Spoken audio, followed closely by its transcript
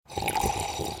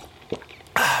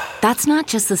That's not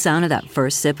just the sound of that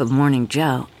first sip of Morning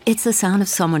Joe. It's the sound of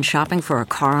someone shopping for a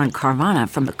car on Carvana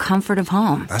from the comfort of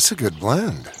home. That's a good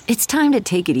blend. It's time to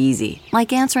take it easy,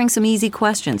 like answering some easy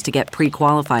questions to get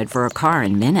pre-qualified for a car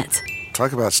in minutes.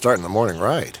 Talk about starting the morning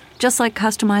right. Just like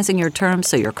customizing your terms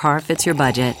so your car fits your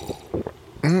budget.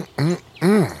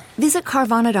 Visit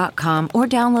Carvana.com or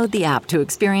download the app to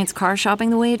experience car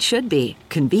shopping the way it should be.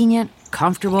 Convenient,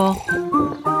 comfortable.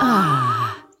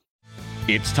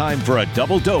 It's time for a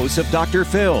double dose of Dr.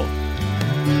 Phil.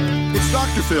 It's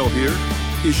Dr. Phil here.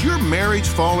 Is your marriage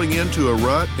falling into a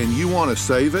rut and you want to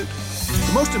save it?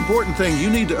 The most important thing you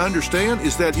need to understand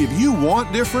is that if you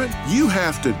want different, you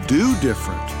have to do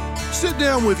different. Sit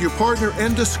down with your partner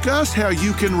and discuss how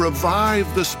you can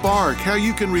revive the spark, how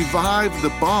you can revive the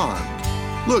bond.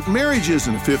 Look, marriage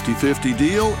isn't a 50-50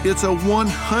 deal. It's a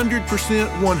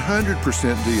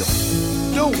 100% deal.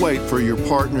 Don't wait for your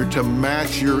partner to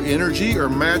match your energy or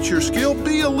match your skill.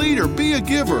 Be a leader, be a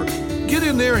giver. Get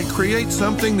in there and create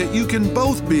something that you can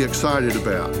both be excited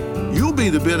about. You'll be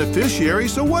the beneficiary,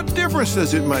 so what difference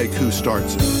does it make who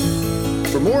starts it?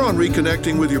 For more on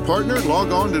reconnecting with your partner,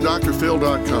 log on to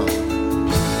drphil.com.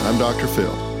 I'm Dr.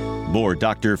 Phil. More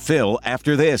Dr. Phil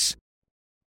after this.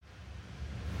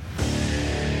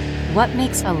 What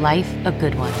makes a life a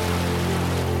good one?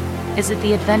 Is it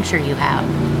the adventure you have?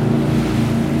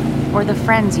 Or the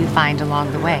friends you find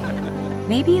along the way?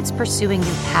 Maybe it's pursuing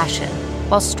your passion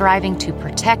while striving to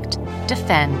protect,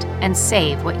 defend, and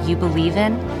save what you believe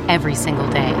in every single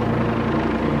day.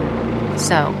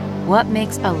 So, what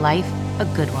makes a life a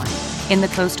good one? In the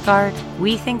Coast Guard,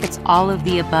 we think it's all of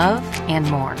the above and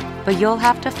more, but you'll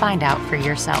have to find out for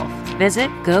yourself. Visit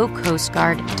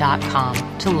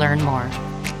gocoastguard.com to learn more.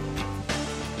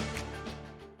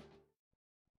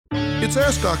 It's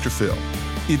Ask Dr. Phil.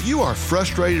 If you are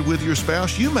frustrated with your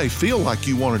spouse, you may feel like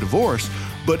you want a divorce,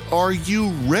 but are you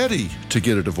ready to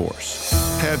get a divorce?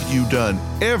 Have you done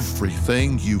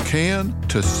everything you can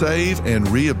to save and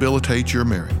rehabilitate your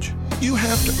marriage? You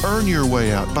have to earn your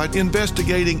way out by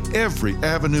investigating every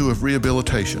avenue of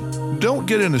rehabilitation. Don't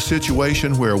get in a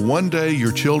situation where one day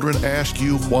your children ask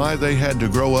you why they had to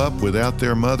grow up without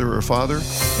their mother or father,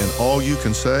 and all you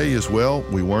can say is, well,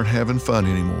 we weren't having fun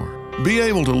anymore. Be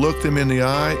able to look them in the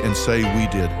eye and say we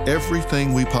did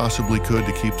everything we possibly could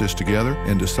to keep this together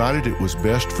and decided it was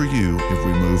best for you if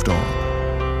we moved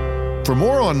on. For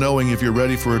more on knowing if you're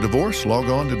ready for a divorce, log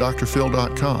on to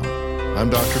drphil.com. I'm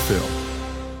Dr. Phil.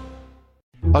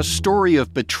 A story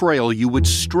of betrayal you would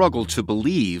struggle to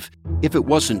believe if it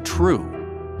wasn't true.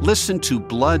 Listen to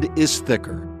Blood is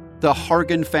Thicker, The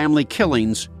Hargan Family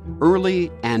Killings, early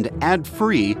and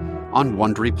ad-free on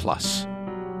Wondery Plus.